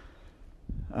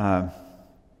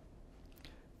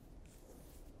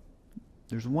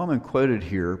 There's a woman quoted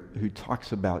here who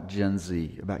talks about Gen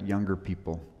Z, about younger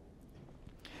people.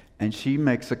 And she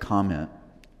makes a comment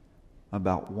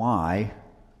about why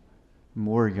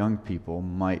more young people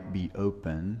might be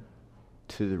open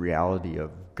to the reality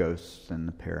of ghosts and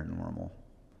the paranormal.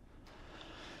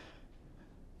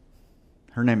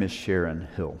 Her name is Sharon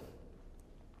Hill.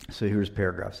 So here's a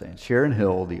paragraph saying, Sharon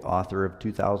Hill, the author of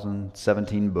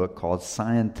 2017 book called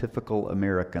Scientifical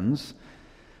Americans,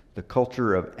 The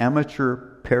Culture of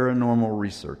Amateur Paranormal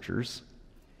Researchers,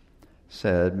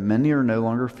 said, many are no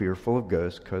longer fearful of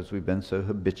ghosts because we've been so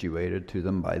habituated to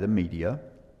them by the media.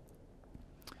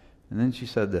 And then she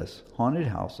said this, haunted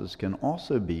houses can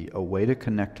also be a way to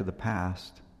connect to the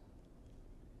past.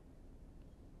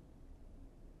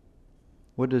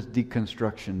 What does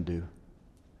deconstruction do?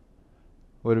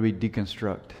 What do we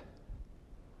deconstruct?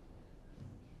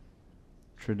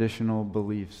 Traditional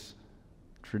beliefs,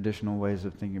 traditional ways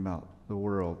of thinking about the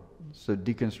world. So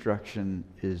deconstruction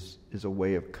is a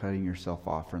way of cutting yourself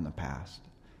off from the past.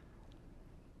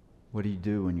 What do you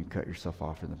do when you cut yourself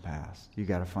off from the past? You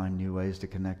got to find new ways to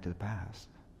connect to the past.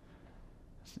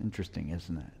 It's interesting,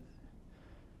 isn't it?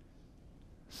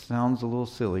 Sounds a little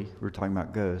silly. We're talking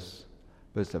about ghosts,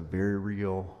 but it's a very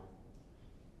real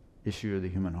issue of the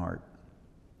human heart.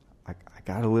 I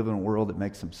got to live in a world that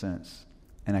makes some sense.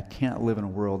 And I can't live in a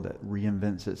world that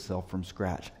reinvents itself from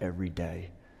scratch every day.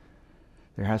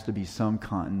 There has to be some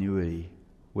continuity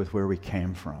with where we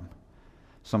came from.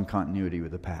 Some continuity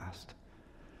with the past.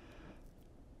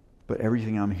 But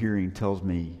everything I'm hearing tells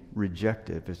me reject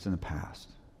it if it's in the past.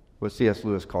 What C.S.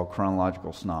 Lewis called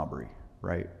chronological snobbery,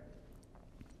 right?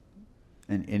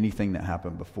 And anything that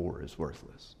happened before is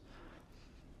worthless.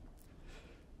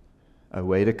 A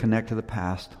way to connect to the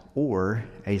past, or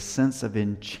a sense of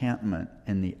enchantment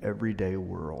in the everyday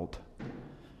world.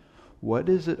 What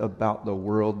is it about the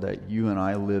world that you and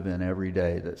I live in every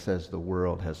day that says the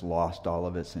world has lost all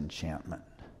of its enchantment?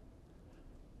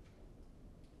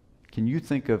 Can you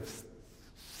think of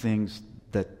things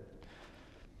that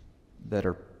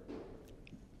are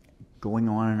going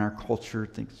on in our culture,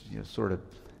 things sort of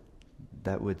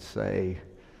that would say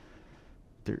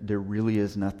there really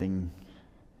is nothing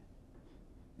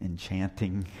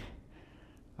enchanting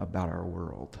about our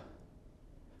world?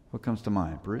 What comes to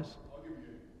mind, Bruce? I'll give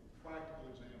you a practical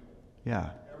example. Yeah.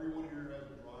 Everyone here has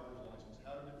a driver's license.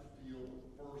 How did it feel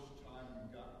the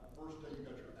first day you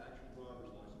got your actual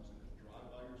driver's license and you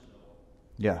drive by yourself?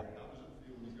 Yeah. How does it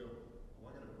feel when you go, oh,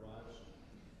 I got to drive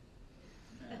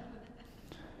some?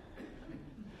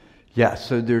 Yeah,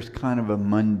 so there's kind of a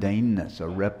mundaneness, a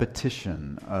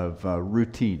repetition of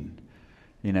routine.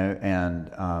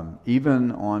 And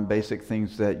even on basic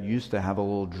things that used to have a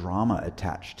little drama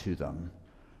attached to them,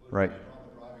 right?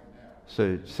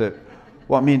 So,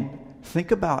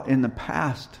 think about in the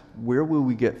past, where will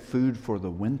we get food for the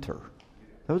winter?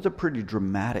 That was a pretty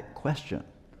dramatic question.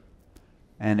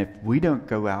 And if we don't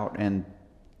go out and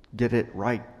get it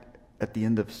right at the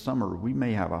end of summer, we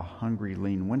may have a hungry,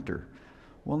 lean winter.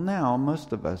 Well, now,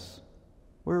 most of us,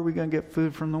 where are we going to get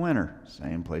food from the winter?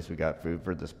 Same place we got food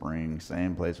for the spring,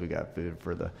 same place we got food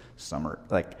for the summer.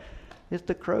 It's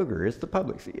the Kroger, it's the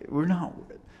Publix. We're not.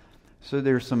 So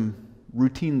there's some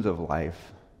routines of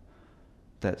life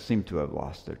that seem to have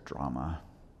lost their drama,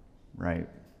 right?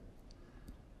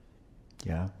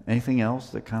 Yeah. Anything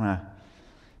else that kind of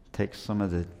takes some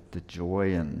of the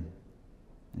joy and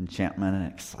enchantment and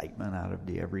excitement out of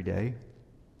the everyday?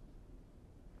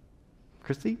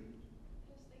 Christy?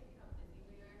 Just think how busy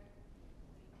we are. We can't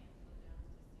slow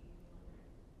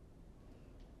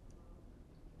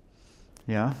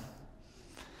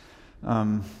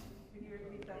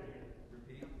down to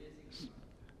see one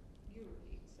another.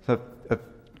 Yeah. So,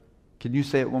 can you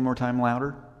say it one more time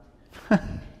louder?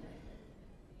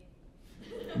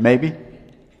 Maybe? Because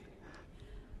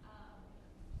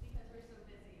we're so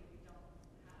busy, we don't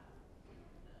have the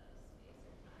space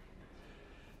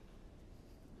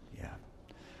or time. Yeah.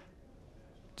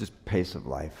 Just pace of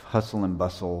life, hustle and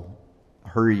bustle,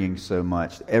 hurrying so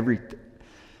much.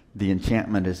 The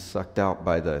enchantment is sucked out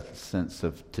by the sense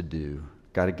of to do.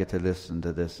 Got to get to this and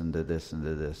to this and to this and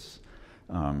to this.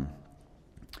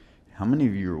 How many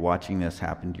of you are watching this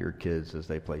happen to your kids as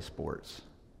they play sports?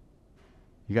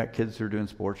 You got kids who are doing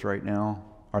sports right now?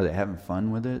 Are they having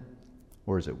fun with it?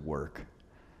 Or is it work?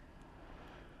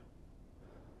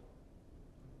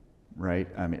 Right?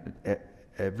 I mean,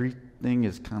 everything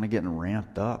is kind of getting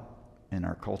ramped up in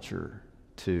our culture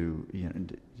to,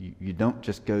 you don't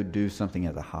just go do something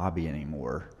as a hobby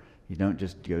anymore. You don't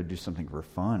just go do something for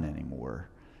fun anymore.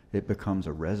 It becomes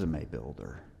a resume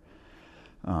builder.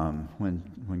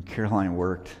 When Caroline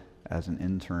worked as an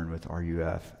intern with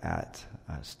RUF at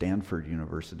Stanford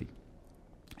University,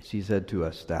 she said to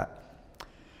us that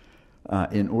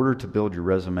in order to build your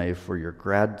resume for your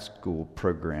grad school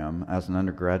program, as an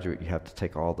undergraduate, you have to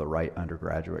take all the right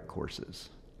undergraduate courses.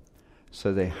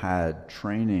 So they had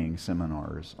training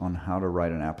seminars on how to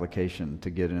write an application to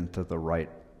get into the right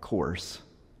course.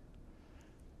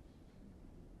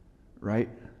 Right?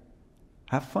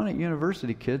 Have fun at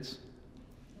university, kids.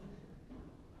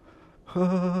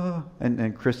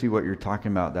 And Christy, what you're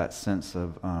talking about, that sense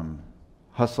of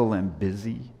hustle and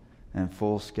busy and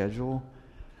full schedule,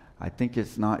 I think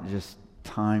it's not just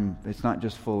time, it's not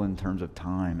just full in terms of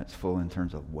time, it's full in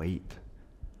terms of weight.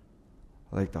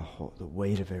 Like the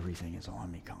weight of everything is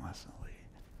on me constantly.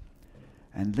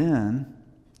 And then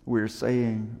we're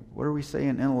saying, what are we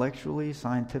saying intellectually,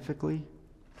 scientifically?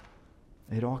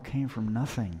 It all came from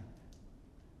nothing.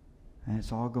 And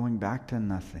it's all going back to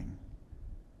nothing.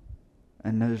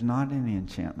 And there's not any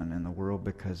enchantment in the world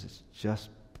because it's just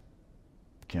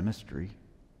chemistry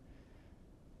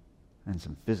and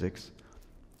some physics.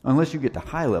 Unless you get to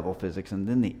high-level physics, and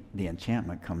then the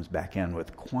enchantment comes back in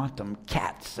with quantum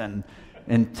cats and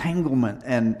entanglement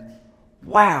and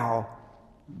wow.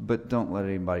 But don't let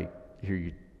anybody hear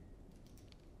you.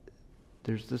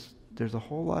 There's a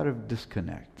whole lot of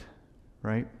disconnect,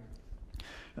 right?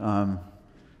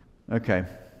 Okay.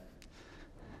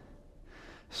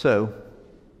 So,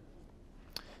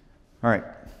 all right.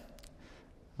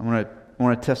 I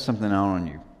want to test something out on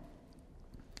you.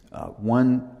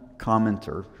 One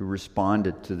commenter who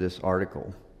responded to this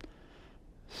article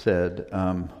said,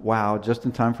 wow, just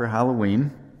in time for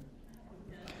Halloween.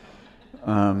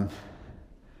 And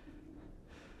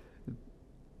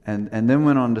then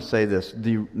went on to say this: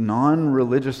 the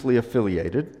non-religiously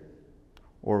affiliated,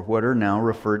 or what are now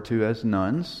referred to as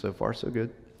nuns, so far so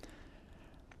good,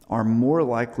 are more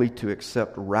likely to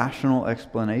accept rational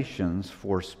explanations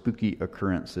for spooky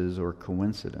occurrences or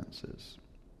coincidences.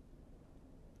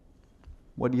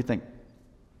 What do you think?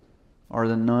 Are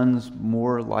the nuns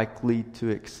more likely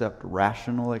to accept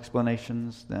rational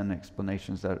explanations than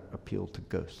explanations that appeal to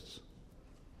ghosts?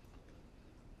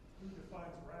 Who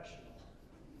defines rational?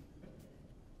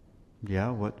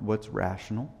 Yeah, what's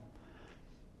rational?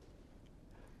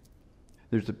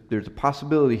 There's a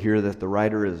possibility here that the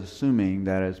writer is assuming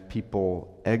that as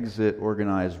people exit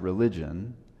organized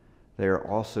religion, they are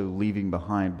also leaving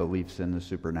behind beliefs in the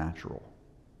supernatural.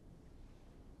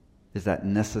 Is that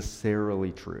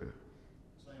necessarily true?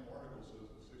 The same article says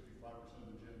that 65% of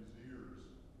the Gen Zers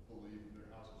believe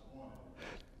their house is haunted.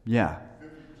 Yeah. 50%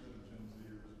 of Gen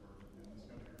Zers in this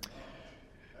country are not.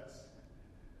 That's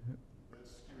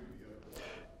skewing the other way.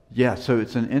 Yeah, so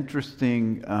it's an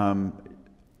interesting...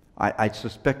 I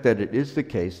suspect that it is the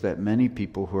case that many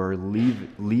people who are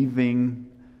leaving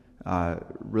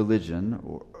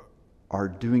religion are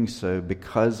doing so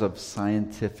because of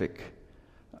scientific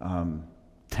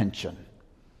tension.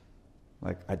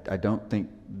 Like, I don't think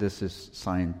this is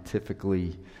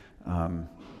scientifically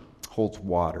holds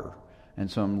water,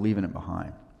 and so I'm leaving it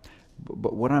behind.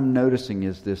 But what I'm noticing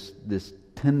is this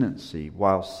tendency,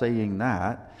 while saying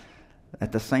that,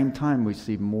 at the same time, we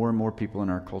see more and more people in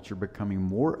our culture becoming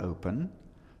more open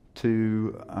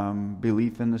to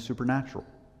belief in the supernatural.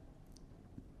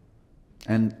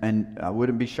 And I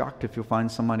wouldn't be shocked if you'll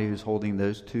find somebody who's holding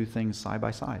those two things side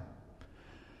by side.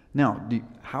 Now,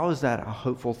 how is that a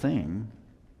hopeful thing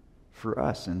for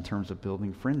us in terms of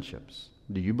building friendships?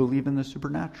 Do you believe in the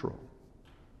supernatural?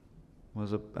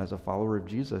 As a follower of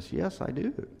Jesus, yes, I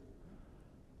do.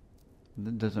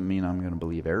 That doesn't mean I'm going to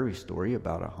believe every story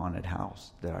about a haunted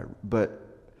house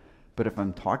but if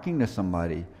I'm talking to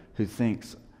somebody who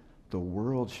thinks the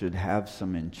world should have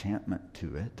some enchantment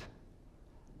to it,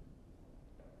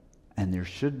 and there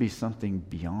should be something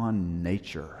beyond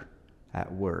nature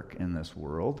at work in this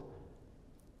world,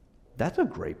 that's a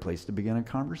great place to begin a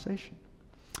conversation.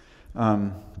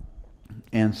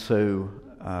 And so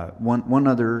one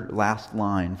other last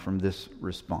line from this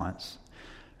response.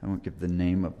 I won't give the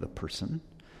name of the person.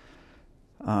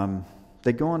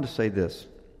 They go on to say this: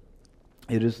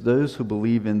 it is those who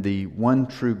believe in the one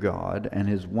true God and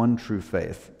his one true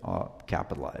faith,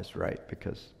 capitalized, right?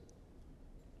 Because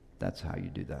that's how you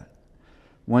do that.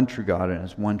 One true God and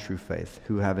his one true faith,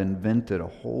 who have invented a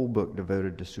whole book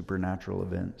devoted to supernatural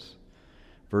events,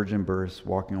 virgin births,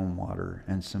 walking on water,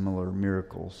 and similar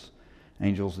miracles,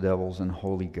 angels, devils, and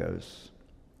Holy Ghosts.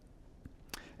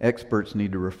 Experts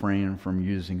need to refrain from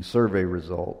using survey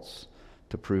results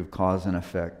to prove cause and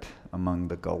effect among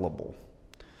the gullible.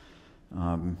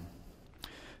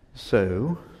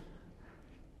 So,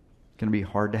 it's going to be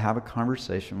hard to have a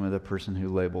conversation with a person who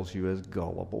labels you as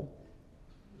gullible.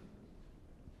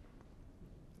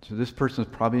 So this person is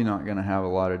probably not going to have a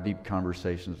lot of deep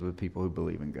conversations with people who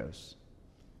believe in ghosts.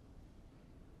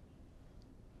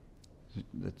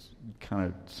 That's kind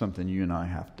of something you and I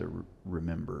have to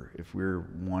remember. If we're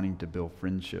wanting to build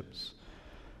friendships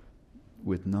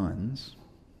with nuns,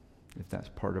 if that's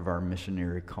part of our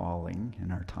missionary calling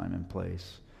in our time and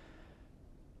place,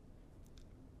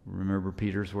 remember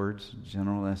Peter's words: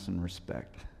 gentleness and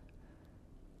respect.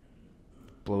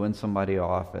 Blowing somebody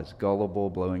off as gullible,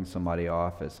 blowing somebody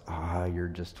off as, you're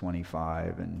just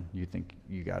 25 and you think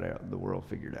you got the world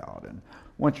figured out. And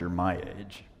once you're my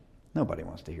age, nobody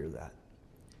wants to hear that.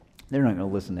 They're not going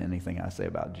to listen to anything I say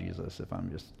about Jesus if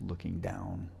I'm just looking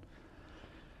down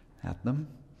at them.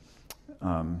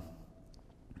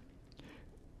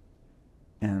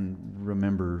 And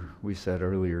remember, we said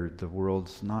earlier, the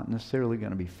world's not necessarily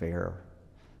going to be fair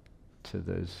to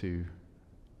those who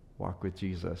walk with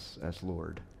Jesus as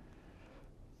Lord.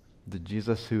 The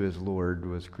Jesus who is Lord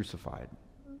was crucified.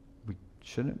 We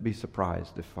shouldn't be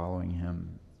surprised if following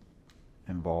him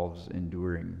involves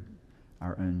enduring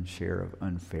our own share of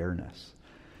unfairness.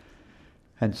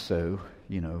 And so,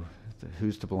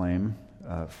 who's to blame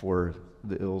for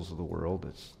the ills of the world?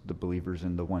 It's the believers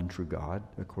in the one true God,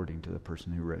 according to the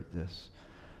person who wrote this.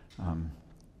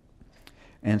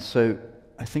 And so,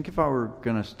 I think if I were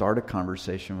going to start a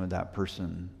conversation with that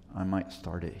person, I might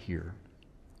start it here.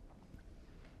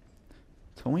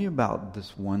 Tell me about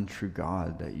this one true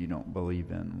God that you don't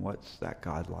believe in. What's that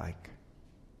God like?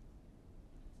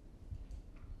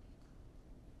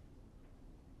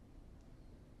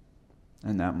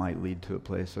 And that might lead to a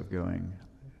place of going,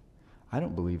 I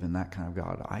don't believe in that kind of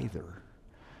God either.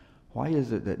 Why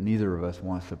is it that neither of us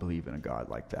wants to believe in a God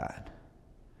like that?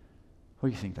 Where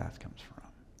do you think that comes from?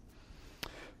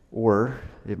 Or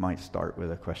it might start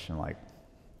with a question like,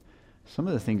 some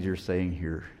of the things you're saying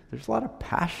here, there's a lot of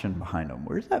passion behind them.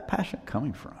 Where's that passion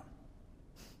coming from?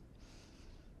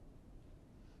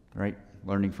 Right?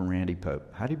 Learning from Randy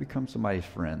Pope. How do you become somebody's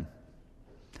friend?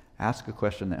 Ask a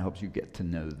question that helps you get to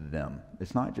know them.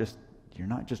 It's not just, you're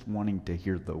not just wanting to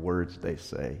hear the words they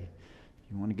say.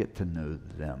 You want to get to know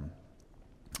them.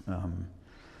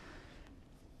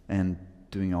 And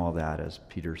doing all that, as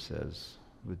Peter says,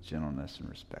 with gentleness and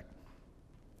respect.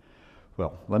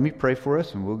 Well, let me pray for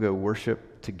us and we'll go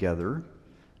worship together.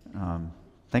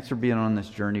 Thanks for being on this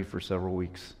journey for several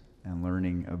weeks and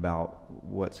learning about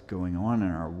what's going on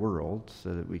in our world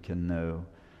so that we can know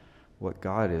what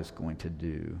God is going to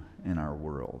do in our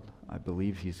world. I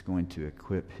believe he's going to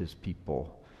equip his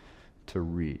people to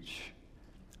reach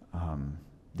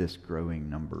this growing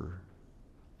number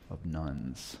of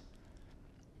nuns.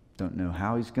 Don't know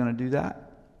how he's going to do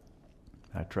that.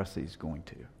 I trust that he's going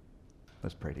to.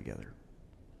 Let's pray together.